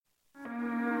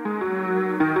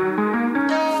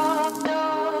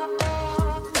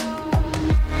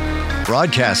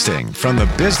Broadcasting from the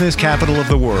business capital of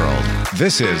the world,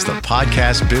 this is the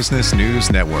Podcast Business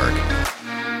News Network.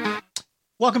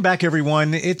 Welcome back,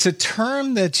 everyone. It's a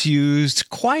term that's used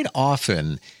quite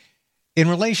often in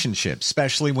relationships,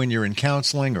 especially when you're in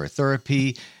counseling or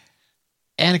therapy,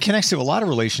 and it connects to a lot of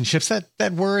relationships.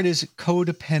 That word is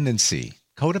codependency.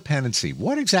 Codependency.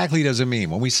 What exactly does it mean?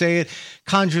 When we say it,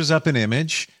 conjures up an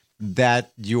image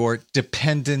that you're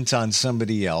dependent on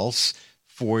somebody else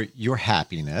for your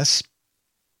happiness.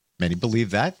 Many believe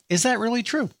that. Is that really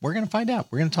true? We're going to find out.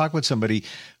 We're going to talk with somebody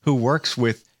who works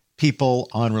with people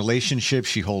on relationships.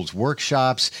 She holds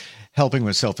workshops, helping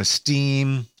with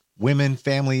self-esteem, women,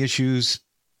 family issues,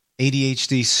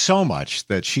 ADHD, so much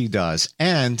that she does.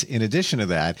 And in addition to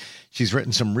that, she's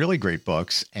written some really great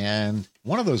books. And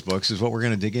one of those books is what we're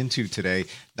going to dig into today,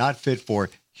 Not Fit for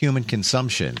Human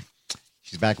Consumption.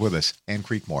 She's back with us. Ann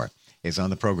Creekmore is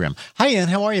on the program. Hi, Ann.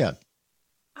 How are you?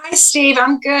 Hi, Steve.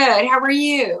 I'm good. How are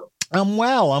you? I'm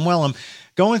well. I'm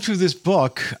going through this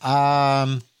book. All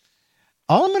I'm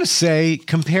going to say,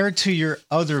 compared to your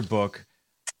other book,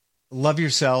 Love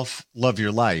Yourself, Love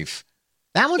Your Life,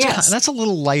 that's a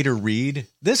little lighter read.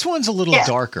 This one's a little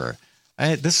darker.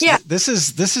 This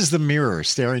is the mirror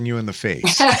staring you in the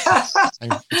face.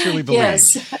 I truly believe.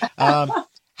 Yes.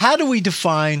 How do we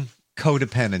define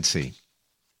codependency?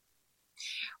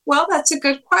 Well, that's a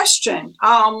good question.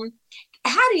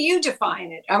 How do you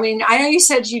define it? I mean, I know you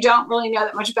said you don't really know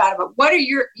that much about it, but what are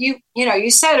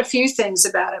you said a few things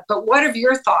about it, but what have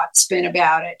your thoughts been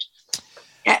about it?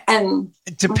 And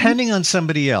depending on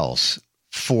somebody else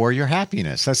for your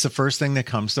happiness, that's the first thing that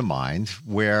comes to mind,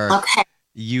 where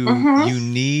you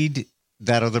need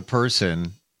that other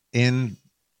person in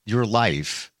your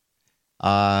life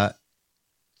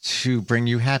to bring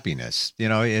you happiness. You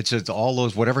know, it's all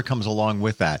those, whatever comes along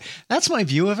with that. That's my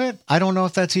view of it. I don't know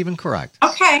if that's even correct.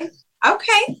 Okay.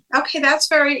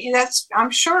 I'm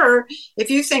sure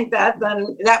if you think that,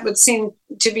 then that would seem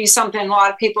to be something a lot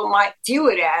of people might view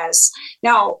it as.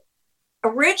 Now,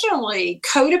 originally,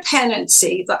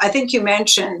 codependency, I think you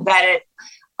mentioned that it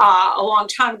a long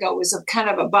time ago was a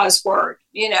kind of a buzzword,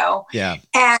 Yeah.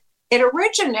 And it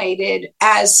originated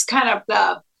as kind of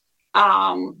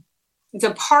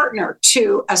the partner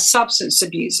to a substance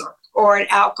abuser or an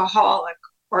alcoholic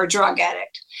or a drug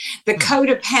addict. The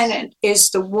codependent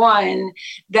is the one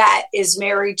that is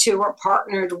married to or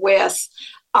partnered with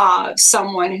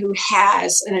someone who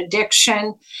has an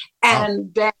addiction.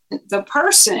 And then the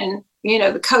person,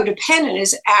 the codependent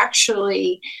is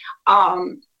actually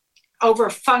over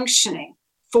functioning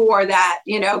for that,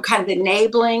 kind of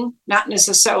enabling, not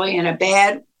necessarily in a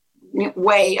bad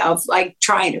way of like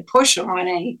trying to push on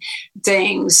any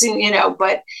things,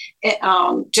 but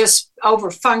just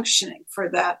over functioning for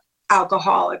the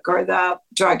alcoholic or the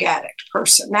drug addict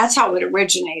person. That's how it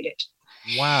originated.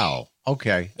 Wow.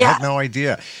 Okay. Yeah. I had no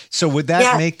idea. So would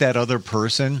that make that other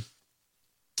person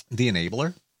the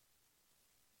enabler?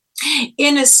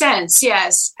 In a sense,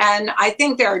 yes. And I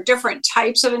think there are different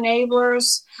types of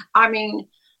enablers. I mean,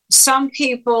 some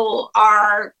people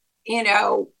are,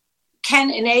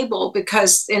 can enable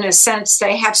because in a sense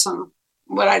they have some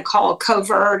what I'd call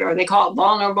covert, or they call it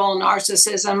vulnerable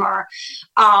narcissism, or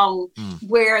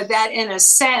where that in a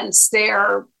sense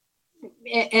they're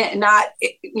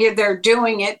they're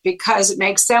doing it because it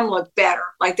makes them look better,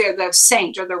 like they're the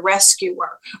saint or the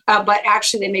rescuer, but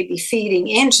actually they may be feeding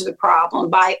into the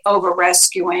problem by over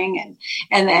rescuing,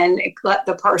 and then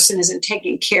the person isn't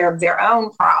taking care of their own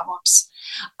problems.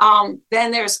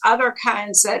 Then there's other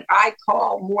kinds that I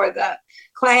call more the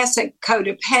classic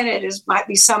codependent might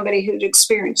be somebody who'd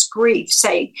experienced grief,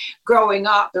 say growing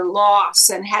up and loss,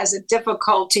 and has a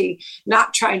difficulty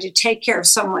not trying to take care of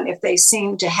someone if they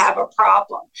seem to have a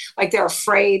problem. Like they're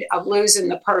afraid of losing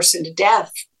the person to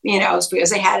death, because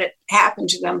they had it happen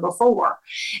to them before.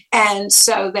 And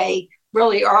so they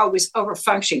really are always over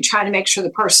functioning, trying to make sure the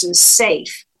person's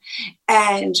safe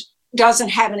and doesn't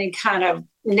have any kind of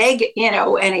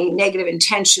any negative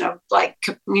intention of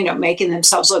making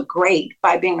themselves look great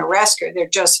by being a rescuer. They're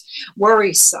just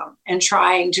worrisome and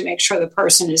trying to make sure the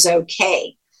person is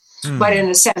okay. But in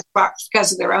a sense,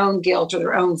 because of their own guilt or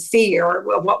their own fear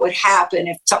of what would happen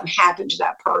if something happened to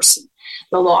that person,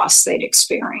 the loss they'd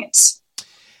experience.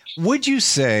 Would you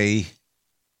say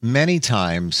many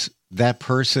times that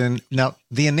person, now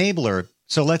the enabler,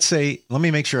 so let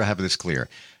me make sure I have this clear.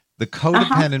 The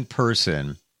codependent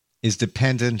person is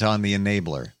dependent on the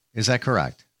enabler. Is that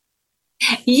correct?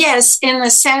 Yes, in the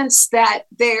sense that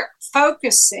they're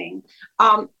focusing.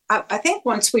 I think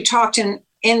once we talked in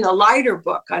in the lighter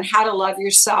book on how to love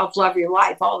yourself, love your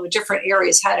life, all the different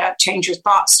areas, how to change your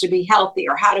thoughts to be healthy,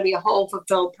 or how to be a whole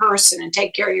fulfilled person and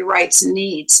take care of your rights and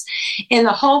needs. In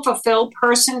the whole fulfilled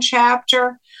person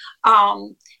chapter,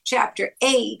 chapter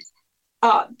 8,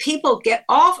 people get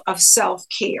off of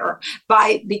self-care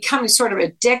by becoming sort of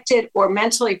addicted or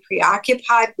mentally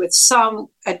preoccupied with some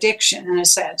addiction, in a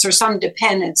sense, or some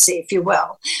dependency, if you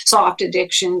will, soft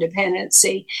addiction,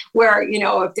 dependency, where,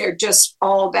 if they're just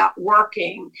all about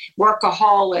working,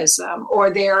 workaholism,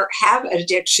 or they have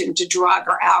addiction to drug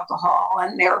or alcohol,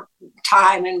 and their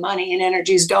time and money and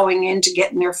energy is going into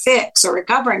getting their fix or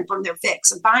recovering from their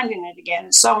fix and finding it again,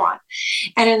 and so on.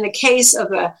 And in the case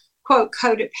of a quote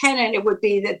codependent, it would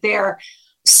be that they're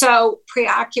so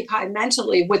preoccupied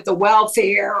mentally with the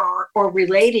welfare or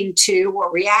relating to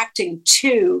or reacting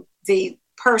to the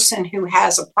person who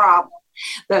has a problem,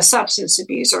 the substance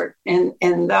abuser in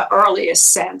the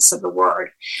earliest sense of the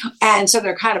word. And so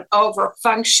they're kind of over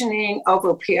functioning,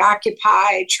 over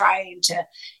preoccupied, trying to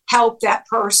help that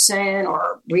person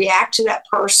or react to that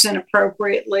person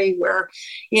appropriately, where,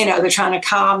 they're trying to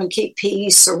calm and keep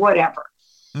peace or whatever.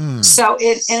 So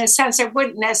in a sense, it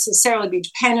wouldn't necessarily be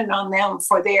dependent on them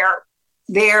for their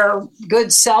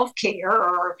good self-care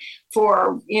or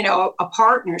for, a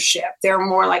partnership. They're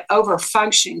more like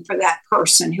over-functioning for that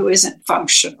person who isn't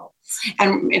functional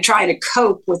and trying to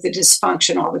cope with the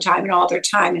dysfunction all the time, and all their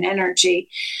time and energy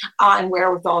and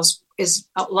wherewithal is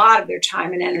a lot of their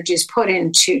time and energy is put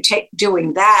into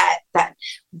doing that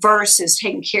versus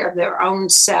taking care of their own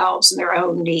selves and their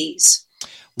own needs.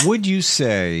 Would you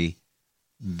say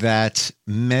that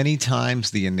many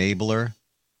times the enabler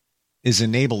is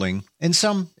enabling in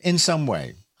some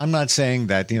way? I'm not saying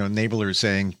that, enabler is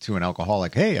saying to an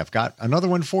alcoholic, hey, I've got another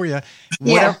one for you,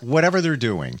 whatever they're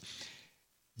doing.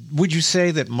 Would you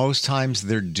say that most times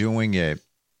they're doing it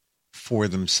for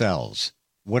themselves?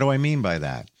 What do I mean by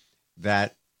that?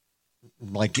 That,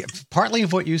 like, partly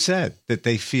of what you said, that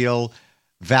they feel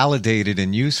validated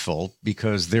and useful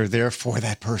because they're there for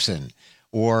that person,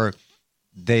 or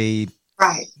they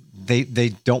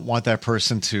don't want that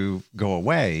person to go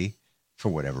away for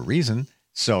whatever reason.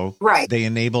 So they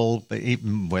enable,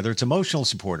 whether it's emotional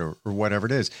support or whatever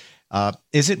it is.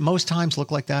 Is it most times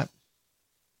look like that?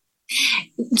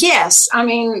 Yes. I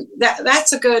mean,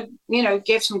 that's a good,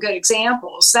 give some good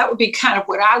examples. That would be kind of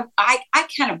what I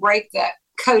kind of break that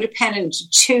codependent into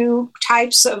two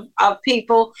types of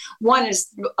people. One is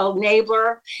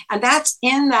enabler, and that's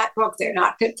in that book. They're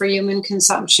not fit for human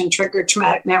consumption, trigger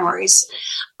traumatic memories.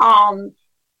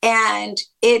 And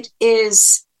it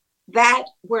is that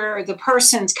where the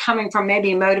person's coming from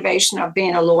maybe a motivation of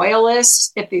being a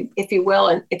loyalist, if you will,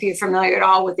 and if you're familiar at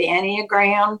all with the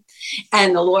Enneagram,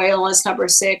 and the loyalist number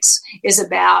 6 is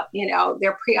about,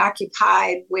 they're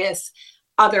preoccupied with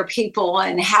other people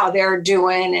and how they're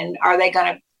doing, and are they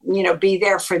going to, be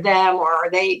there for them, or are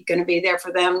they going to be there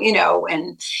for them,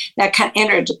 and that kind of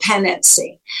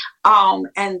interdependency.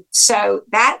 And so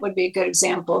that would be a good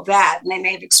example of that. And they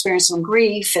may have experienced some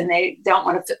grief and they don't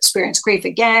want to experience grief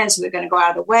again. So they're going to go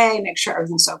out of the way, make sure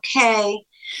everything's okay.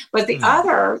 But the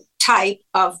other type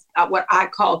of what I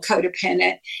call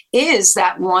codependent is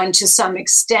that one, to some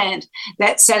extent,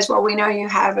 that says, well, we know you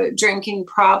have a drinking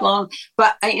problem,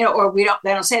 but, or they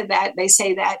don't say that. They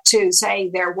say that to,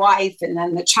 say, their wife and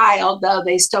then the child, though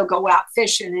they still go out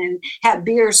fishing and have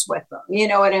beers with them. You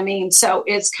know what I mean? So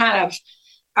it's kind of,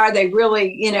 are they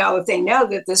really, if they know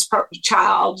that this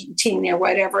child, teen or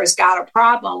whatever has got a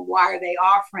problem, why are they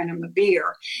offering them a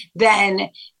beer? Then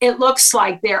it looks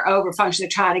like they're overfunctioning. They're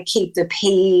trying to keep the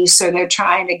peace, or they're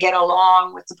trying to get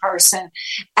along with the person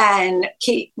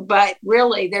but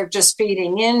really they're just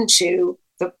feeding into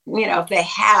the, if they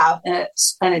have an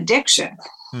addiction.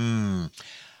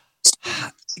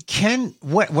 Ken,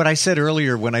 what I said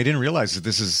earlier, when I didn't realize that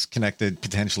this is connected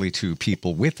potentially to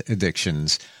people with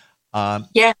addictions,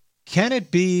 can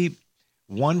it be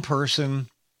one person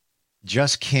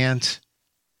just can't,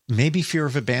 maybe fear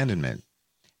of abandonment,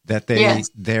 that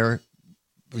they're,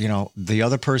 the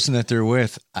other person that they're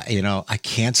with, I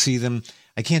can't see them.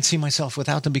 I can't see myself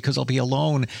without them because I'll be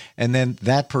alone. And then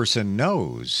that person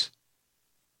knows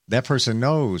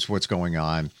what's going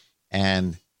on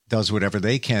and does whatever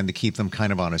they can to keep them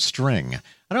kind of on a string. I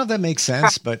don't know if that makes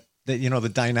sense, but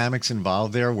the dynamics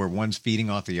involved there where one's feeding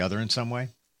off the other in some way.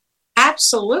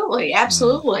 Absolutely. That's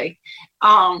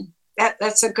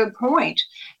a good point.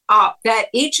 That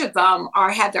each of them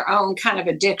have their own kind of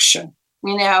addiction.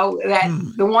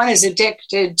 That the one is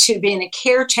addicted to being a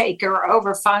caretaker or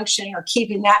over-functioning or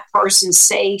keeping that person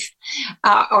safe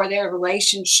or their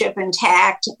relationship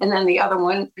intact, and then the other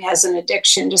one has an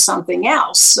addiction to something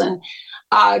else. And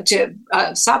to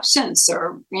substance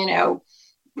or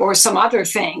some other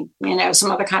thing,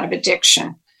 some other kind of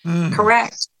addiction.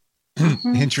 Correct.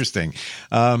 Interesting.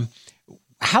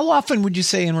 How often would you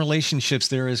say in relationships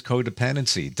there is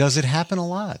codependency? Does it happen a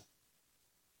lot?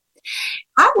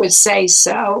 I would say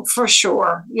so, for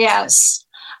sure. Yes.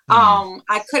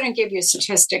 I couldn't give you a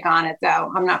statistic on it,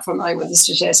 though. I'm not familiar with the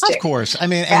statistic. Of course. I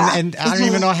mean, and I don't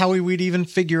even know how we would even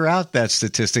figure out that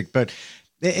statistic. But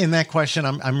in that question,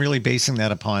 I'm really basing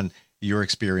that upon your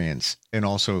experience and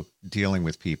also dealing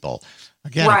with people.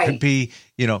 Again, It could be,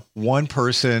 one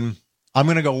person. I'm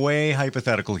going to go way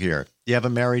hypothetical here. You have a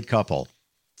married couple.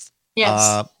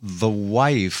 Yes. The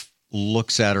wife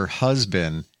looks at her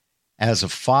husband as a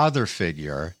father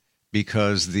figure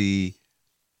because the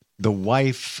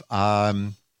wife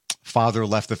father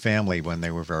left the family when they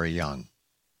were very young.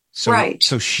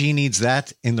 So she needs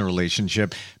that in the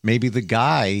relationship. Maybe the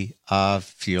guy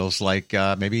feels like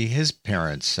maybe his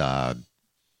parents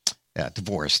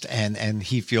divorced and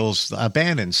he feels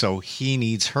abandoned. So he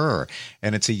needs her.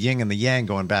 And it's a yin and the yang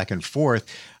going back and forth.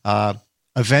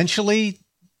 Eventually,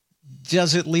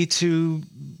 does it lead to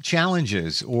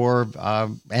challenges or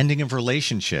ending of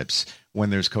relationships when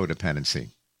there's codependency?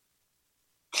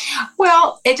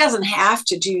 Well, it doesn't have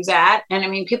to do that. And I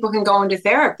mean, people can go into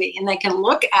therapy and they can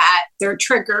look at their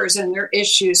triggers and their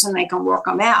issues and they can work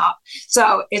them out.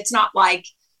 So it's not like,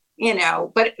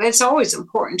 but it's always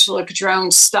important to look at your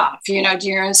own stuff, do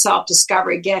your own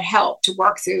self-discovery, get help to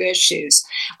work through issues.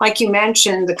 Like you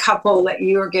mentioned, the couple that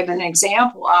you were given an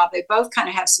example of, they both kind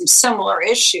of have some similar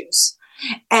issues.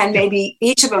 And maybe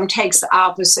each of them takes the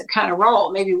opposite kind of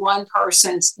role. Maybe one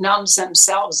person numbs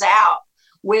themselves out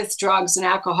with drugs and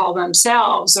alcohol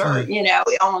themselves, or,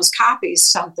 almost copies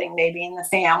something maybe in the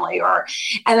family,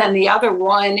 and then the other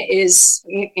one is,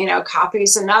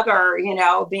 copies another,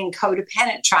 being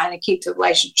codependent, trying to keep the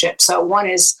relationship. So one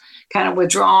is kind of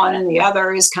withdrawn and the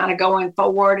other is kind of going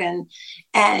forward,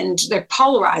 and they're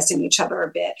polarizing each other a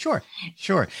bit. Sure.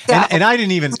 So, and I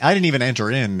didn't even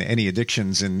enter in any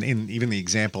addictions in even the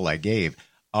example I gave.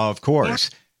 Of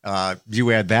course,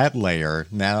 you add that layer.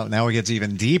 Now it g's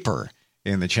even deeper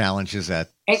in the challenges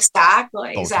that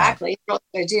exactly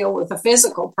they deal with a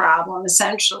physical problem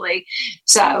essentially.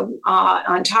 So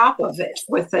on top of it,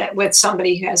 with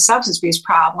somebody who has substance abuse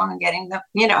problem and getting them,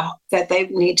 that they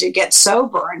need to get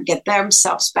sober and get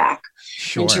themselves back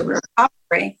into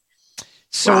recovery.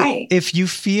 So if you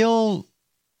feel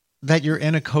that you're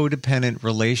in a codependent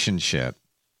relationship,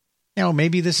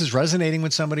 maybe this is resonating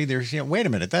with somebody. There's, wait a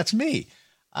minute, that's me.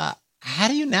 How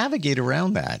do you navigate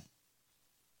around that?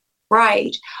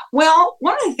 Right. Well,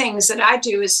 one of the things that I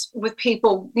do is with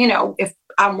people, if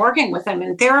I'm working with them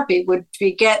in therapy, would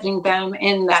be getting them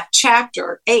in that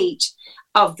chapter 8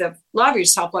 of the Love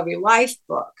Yourself, Love Your Life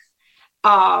book,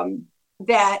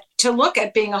 that to look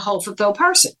at being a whole fulfilled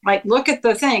person. Like, look at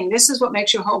the thing. This is what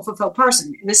makes you a whole fulfilled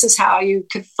person. This is how you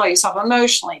could fulfill yourself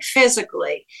emotionally,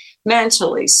 physically,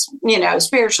 mentally,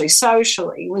 spiritually,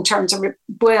 socially, in terms of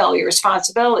your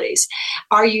responsibilities.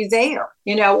 Are you there,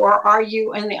 or are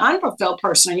you in the unfulfilled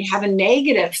person and you have a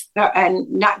negative and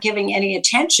not giving any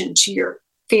attention to your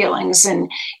feelings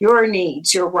and your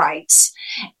needs, your rights?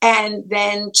 And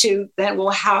then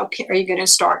how are you going to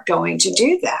start going to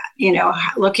do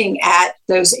that? Looking at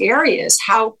those areas,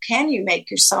 how can you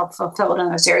make yourself fulfilled in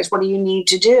those areas? What do you need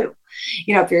to do?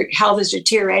 If your health is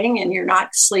deteriorating and you're not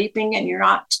sleeping and you're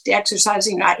not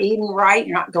exercising, you're not eating right,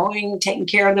 you're not going and taking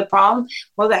care of the problem,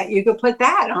 well, that you could put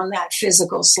that on that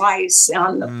physical slice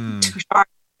on the chart.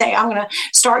 Say, I'm going to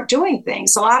start doing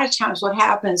things. A lot of times what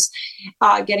happens,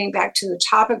 getting back to the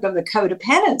topic of the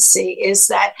codependency, is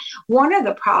that one of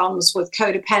the problems with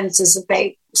codependency is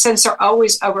that since they're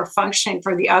always over functioning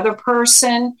for the other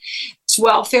person's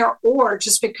welfare, or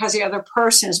just because the other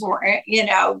person is more,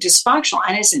 dysfunctional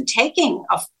and isn't taking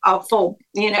a full,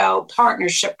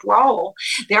 partnership role,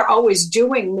 they're always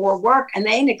doing more work and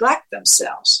they neglect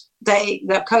themselves.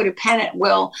 The codependent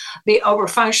will be over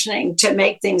functioning to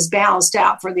make things balanced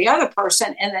out for the other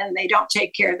person, and then they don't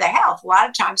take care of the health. A lot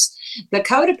of times the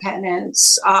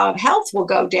codependent's health will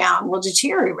go down, will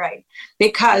deteriorate,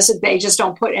 because they just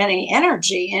don't put any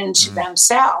energy into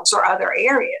themselves or other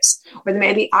areas, or they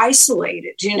may be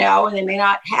isolated, and they may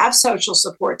not have social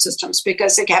support systems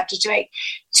because they have to take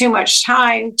too much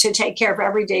time to take care of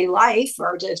everyday life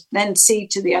or to then see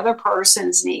to the other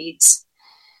person's needs.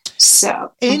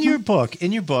 So in your book,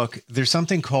 there's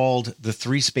something called the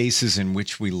 3 spaces in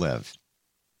which we live.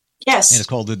 Yes. And it's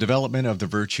called the development of the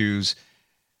virtues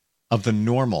of the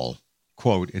normal,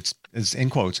 quote, it's in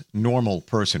quotes, normal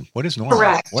person. What is normal?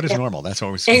 Correct. What is normal? That's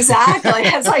always exactly.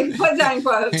 It's like put that in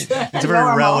quotes. It's a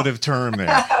very relative term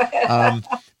there.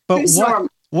 But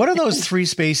what are those three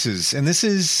spaces? And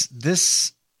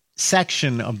this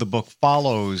section of the book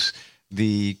follows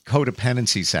the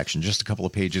codependency section, just a couple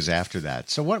of pages after that.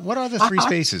 So what are the three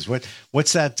spaces?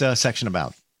 What's that section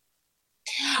about?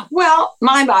 Well,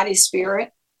 mind, body,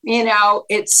 spirit.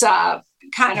 It's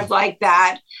kind of like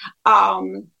that.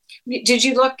 Did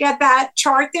you look at that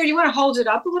chart there? Do you want to hold it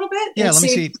up a little bit? Yeah, let me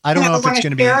see. I don't know if it's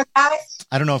going to be. I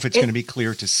don't know if it's going to be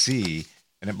clear to see,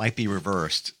 and it might be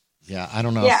reversed. Yeah, I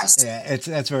don't know. Yes,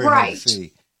 that's very hard to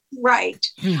see. Right.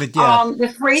 But yeah,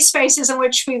 the three spaces in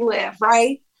which we live,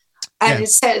 right? And it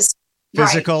says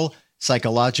physical,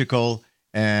 psychological,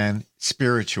 and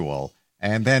spiritual.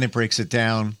 And then it breaks it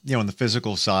down, on the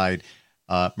physical side,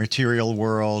 material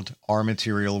world, our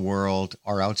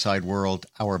outside world,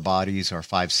 our bodies, our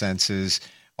five senses,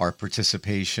 our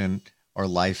participation, our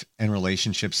life and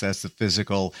relationships. That's the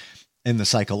physical. In the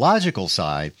psychological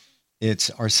side, it's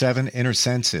our seven inner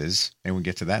senses, and we'll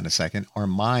get to that in a second, our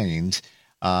mind,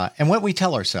 and what we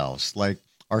tell ourselves, like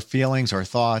our feelings, our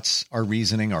thoughts, our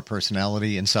reasoning, our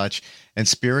personality and such. And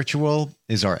spiritual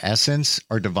is our essence,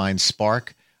 our divine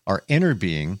spark, our inner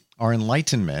being, our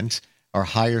enlightenment, our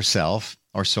higher self,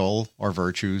 our soul, our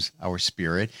virtues, our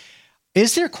spirit.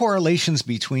 Is there correlations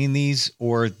between these,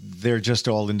 or they're just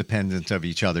all independent of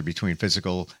each other between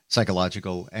physical,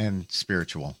 psychological, and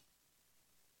spiritual?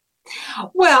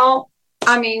 Well,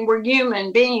 I mean, we're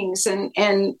human beings and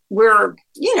we're,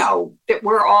 that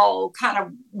we're all kind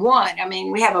of one. I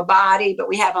mean, we have a body, but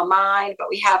we have a mind, but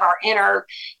we have our inner,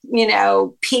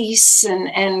 peace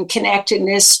and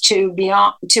connectedness to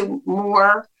beyond, to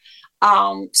more.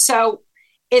 So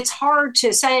it's hard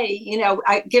to say,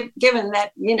 given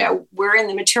that, we're in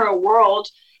the material world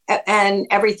and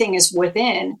everything is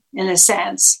within, in a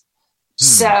sense.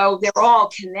 So they're all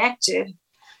connected.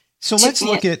 So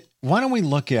why don't we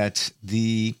look at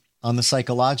on the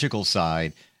psychological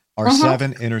side, our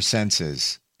seven inner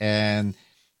senses, and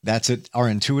that's our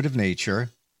intuitive nature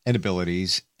and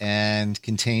abilities, and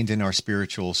contained in our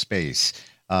spiritual space.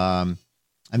 And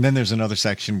then there's another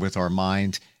section with our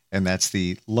mind, and that's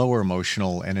the lower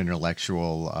emotional and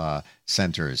intellectual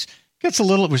centers. We're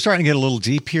starting to get a little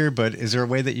deep here, but is there a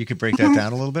way that you could break that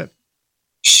down a little bit?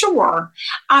 Sure.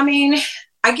 I mean,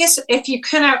 I guess if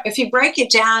you break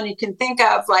it down, you can think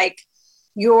of like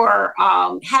you're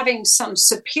having some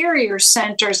superior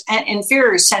centers and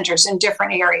inferior centers in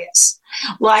different areas.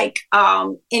 Like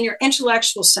in your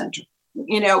intellectual center,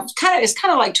 it's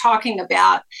kind of like talking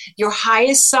about your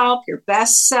highest self, your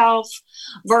best self,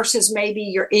 versus maybe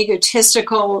your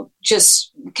egotistical,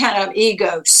 just kind of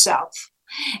ego self.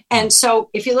 And so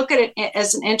if you look at it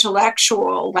as an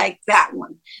intellectual, like that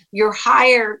one, your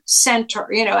higher center,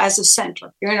 as a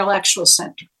center, your intellectual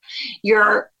center,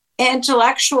 your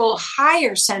intellectual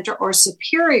higher center or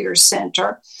superior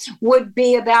center would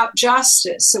be about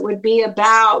justice. It would be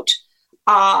about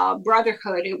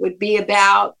brotherhood. It would be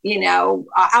about,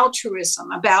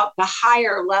 altruism, about the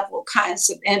higher level kinds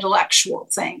of intellectual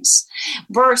things,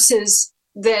 versus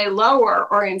the lower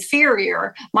or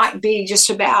inferior might be just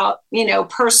about,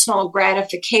 personal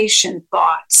gratification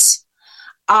thoughts.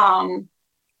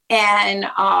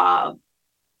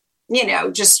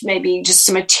 Just maybe just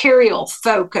a material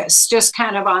focus, just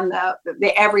kind of on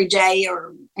the everyday,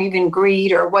 or even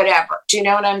greed or whatever. Do you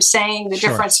know what I'm saying? The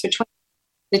difference between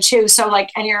the two. So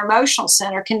and your emotional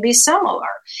center can be similar.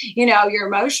 Your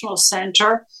emotional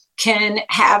center can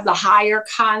have the higher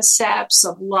concepts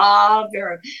of love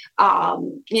or,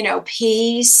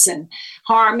 peace and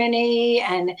harmony,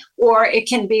 or it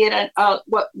can be at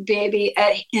maybe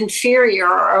an inferior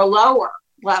or lower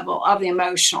level of the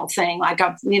emotional thing, like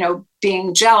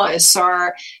being jealous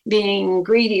or being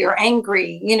greedy or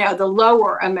angry. The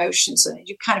lower emotions, and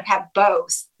you kind of have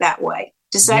both that way.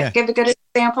 Does that give a good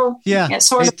example? Yeah,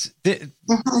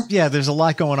 there's a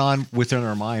lot going on within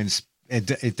our minds.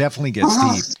 It definitely gets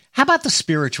deep. How about the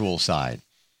spiritual side?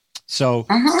 So,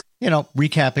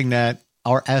 recapping that,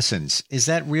 our essence, is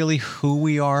that really who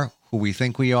we are, who we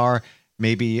think we are?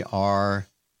 Maybe our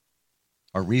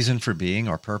reason for being,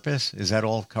 our purpose? Is that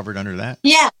all covered under that?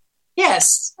 Yeah.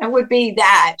 Yes, it would be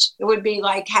that. It would be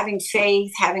like having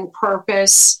faith, having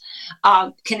purpose,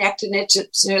 connecting it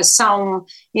to some,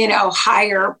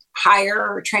 higher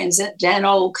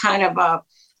transcendental kind of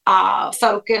a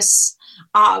focus.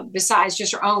 Besides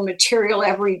just our own material,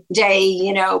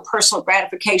 everyday, personal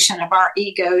gratification of our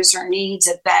egos or needs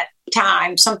at that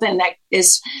time, something that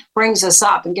brings us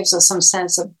up and gives us some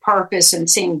sense of purpose and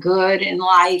seeing good in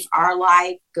life, our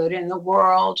life, good in the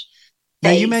world.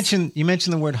 Now you mentioned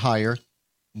the word higher.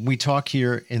 We talk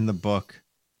here in the book,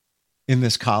 in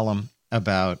this column,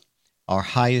 about our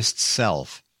highest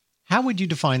self. How would you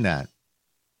define that?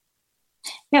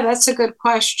 Yeah, that's a good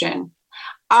question.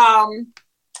 I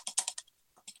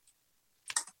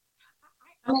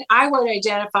would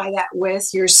identify that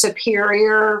with your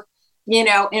superior,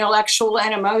 intellectual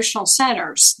and emotional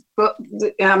centers. But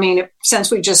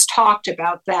since we just talked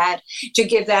about that, to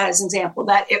give that as an example,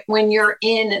 that when you're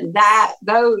in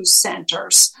those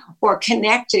centers or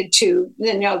connected to,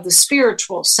 the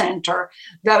spiritual center,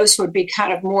 those would be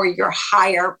kind of more your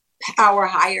our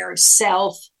higher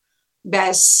self,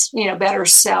 best, better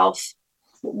self,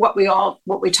 what we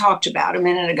talked about a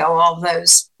minute ago, all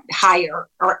those higher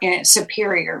or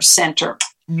superior center.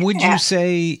 Would you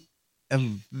say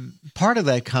part of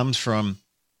that comes from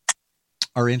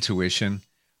our intuition,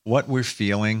 what we're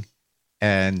feeling,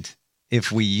 and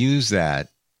if we use that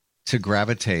to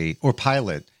gravitate or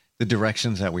pilot the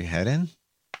directions that we head in?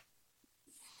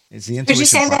 Is the intuition? Could you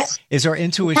say that? Is our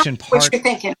intuition part? What you're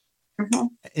thinking? Mm-hmm.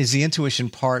 Is the intuition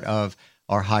part of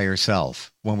our higher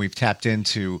self when we've tapped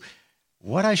into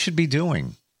what I should be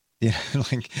doing?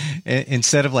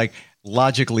 Instead of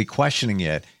logically questioning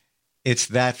it, it's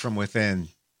that from within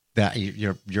that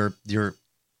your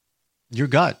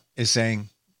gut is saying,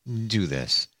 do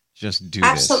this, just do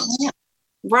Absolutely. this.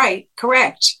 Right.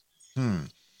 Correct.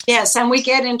 Yes. And we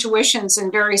get intuitions in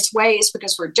various ways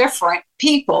because we're different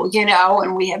people,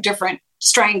 and we have different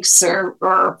strengths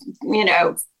or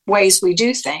ways we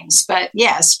do things. But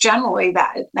yes, generally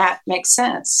that makes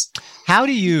sense. How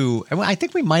do you, I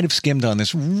think we might have skimmed on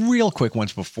this real quick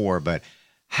once before, but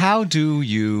how do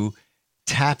you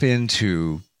tap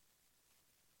into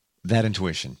that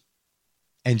intuition?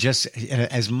 And just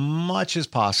as much as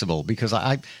possible, because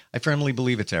I firmly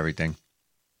believe it's everything.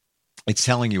 It's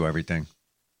telling you everything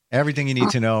you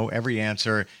need to know, every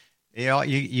answer,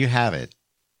 you have it.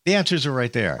 The answers are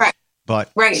right there, right. But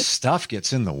stuff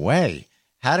gets in the way.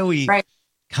 How do we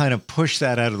kind of push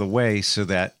that out of the way so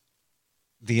that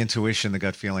the intuition, the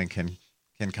gut feeling can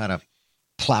kind of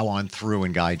plow on through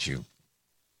and guide you?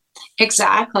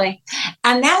 Exactly.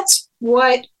 And that's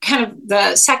what kind of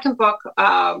the second book,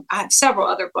 I have several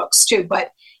other books too,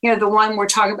 but the one we're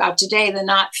talking about today, The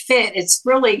Not Fit, it's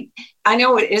really, I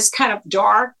know it is kind of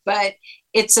dark, but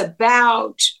it's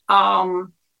about,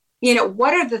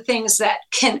 what are the things that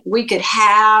we could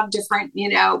have different,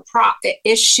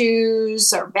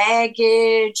 issues or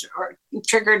baggage or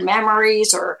triggered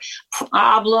memories or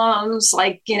problems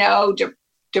like,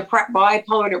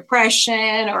 bipolar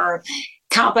depression or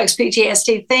complex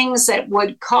PTSD, things that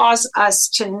would cause us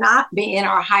to not be in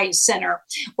our highest center,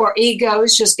 or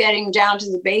egos just getting down to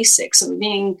the basics and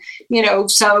being,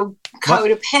 so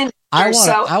codependent. I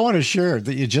want to share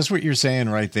that just what you're saying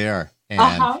right there.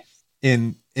 And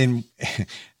in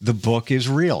the book is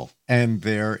real. And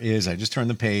there is, I just turned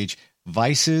the page,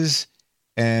 vices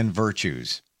and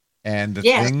virtues, and the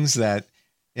things that,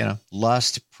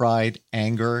 lust, pride,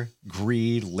 anger,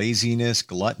 greed, laziness,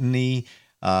 gluttony,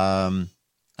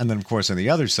 and then, of course, on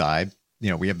the other side,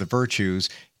 we have the virtues: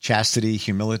 chastity,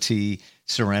 humility,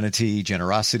 serenity,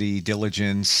 generosity,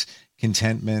 diligence,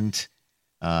 contentment,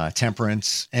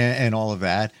 temperance, and all of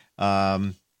that.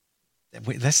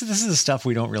 This is the stuff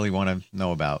we don't really want to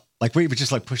know about. We would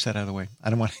just push that out of the way.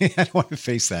 I don't want to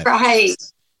face that. Right.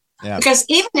 Yeah. Because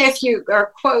even if you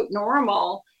are, quote,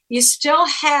 normal, you still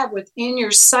have within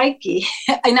your psyche,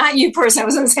 and not you personally, I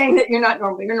wasn't saying that you're not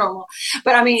normal, you're normal.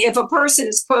 But I mean, if a person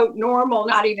is, quote, normal,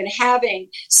 not even having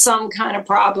some kind of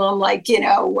problem like,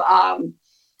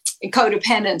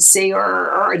 codependency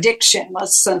or addiction,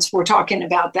 since we're talking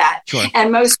about that. Sure.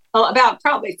 And about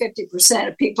probably 50%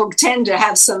 of people tend to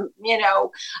have some,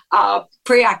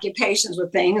 preoccupations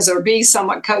with things or be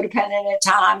somewhat codependent at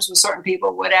times with certain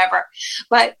people, whatever.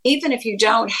 But even if you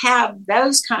don't have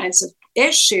those kinds of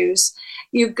issues,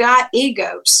 you've got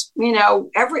egos.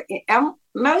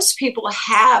 Most people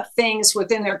have things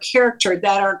within their character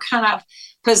that are kind of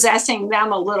possessing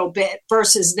them a little bit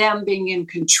versus them being in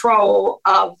control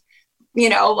of,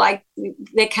 like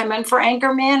they come in for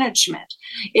anger management,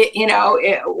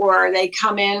 or they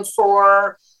come in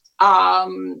for,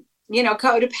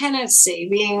 codependency,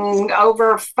 being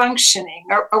over functioning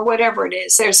or whatever it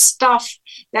is. There's stuff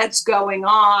that's going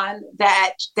on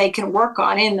that they can work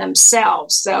on in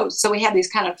themselves. So we have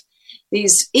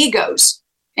these egos,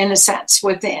 in a sense,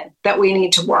 within that we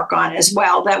need to work on as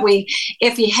well. That we,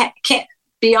 if you can't,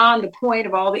 beyond the point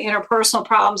of all the interpersonal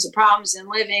problems, the problems in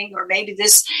living, or maybe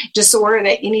this disorder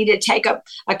that you need to take up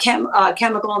a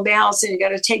chemical imbalance and you got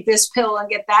to take this pill and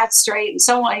get that straight and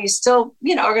so on. You still,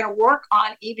 are going to work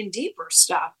on even deeper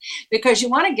stuff because you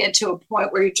want to get to a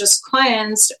point where you're just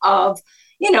cleansed of,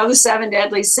 the 7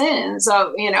 deadly sins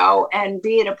of, and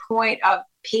be at a point of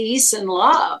peace and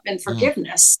love and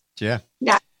forgiveness. Yeah.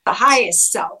 That's the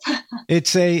highest self.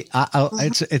 It's a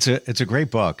great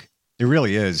book. It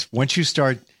really is. Once you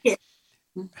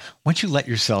let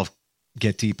yourself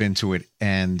get deep into it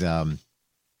and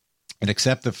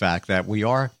accept the fact that we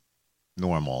are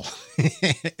normal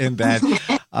and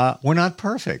that we're not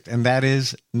perfect, and that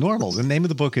is normal. The name of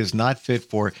the book is Not Fit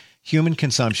for Human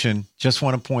Consumption. Just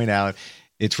want to point out,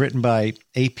 it's written by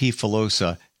A.P.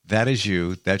 Filosa. That is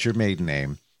you. That's your maiden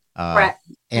name. Right.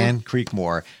 Anne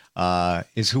Creekmore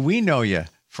is who we know you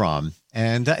from.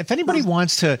 And if anybody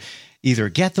wants to either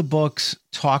get the books,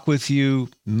 talk with you,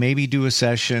 maybe do a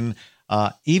session,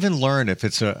 even learn if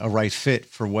it's a right fit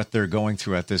for what they're going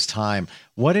through at this time,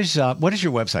 what is your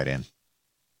website, Anne?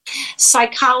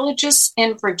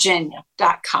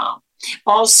 Psychologistinvirginia.com.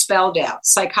 All spelled out.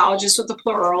 Psychologist with the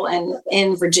plural and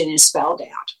in Virginia spelled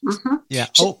out. Mm-hmm. Yeah.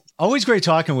 Oh, always great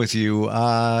talking with you.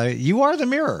 You are the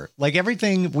mirror. Like,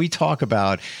 everything we talk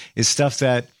about is stuff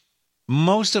that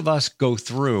most of us go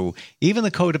through, even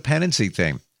the codependency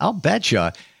thing. I'll bet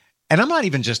you. And I'm not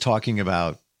even just talking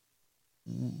about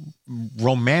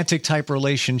romantic type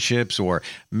relationships or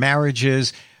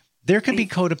marriages. There can be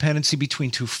codependency between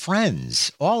two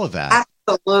friends, all of that.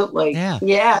 Absolutely.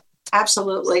 Yeah.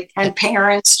 Absolutely. And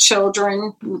parents,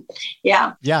 children.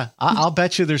 Yeah. Yeah. I'll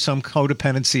bet you there's some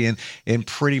codependency in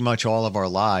pretty much all of our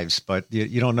lives, but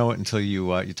you don't know it until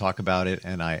you talk about it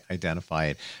and I identify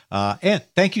it. Anne,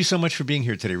 thank you so much for being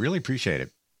here today. Really appreciate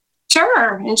it.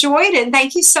 Sure. Enjoyed it.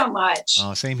 Thank you so much.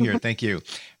 Same here. Thank you.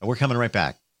 We're coming right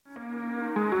back.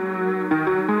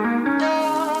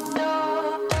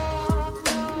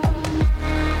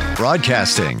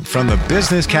 Broadcasting from the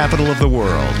business capital of the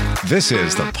world, this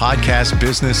is the Podcast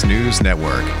Business News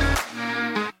Network.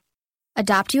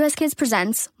 Adopt US Kids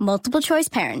presents Multiple Choice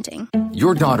Parenting.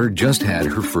 Your daughter just had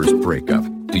her first breakup.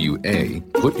 Do you A,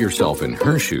 put yourself in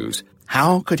her shoes?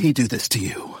 How could he do this to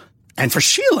you? And for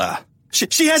Sheila,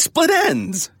 she has split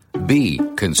ends. B,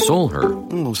 console her.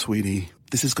 Oh, sweetie,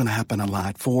 this is going to happen a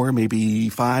lot. 4, maybe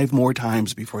 5 more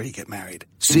times before you get married.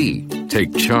 C,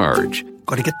 take charge.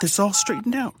 Got to get this all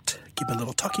straightened out. Give a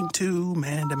little talking to,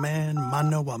 man to man,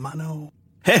 mano a mano.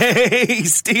 Hey,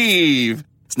 Steve.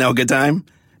 It's now a good time?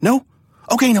 No?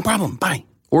 Okay, no problem. Bye.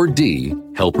 Or D,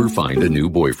 help her find a new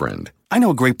boyfriend. I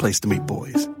know a great place to meet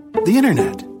boys. The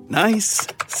internet. Nice,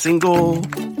 single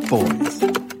boys.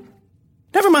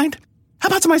 Never mind. How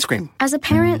about some ice cream? As a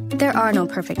parent, there are no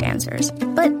perfect answers.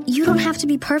 But you don't have to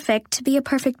be perfect to be a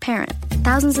perfect parent.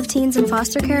 Thousands of teens in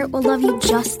foster care will love you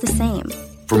just the same.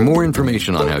 For more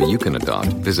information on how you can adopt,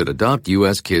 visit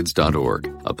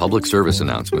adoptuskids.org. A public service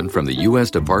announcement from the U.S.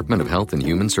 Department of Health and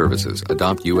Human Services,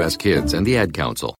 Adopt U.S. Kids, and the Ad Council.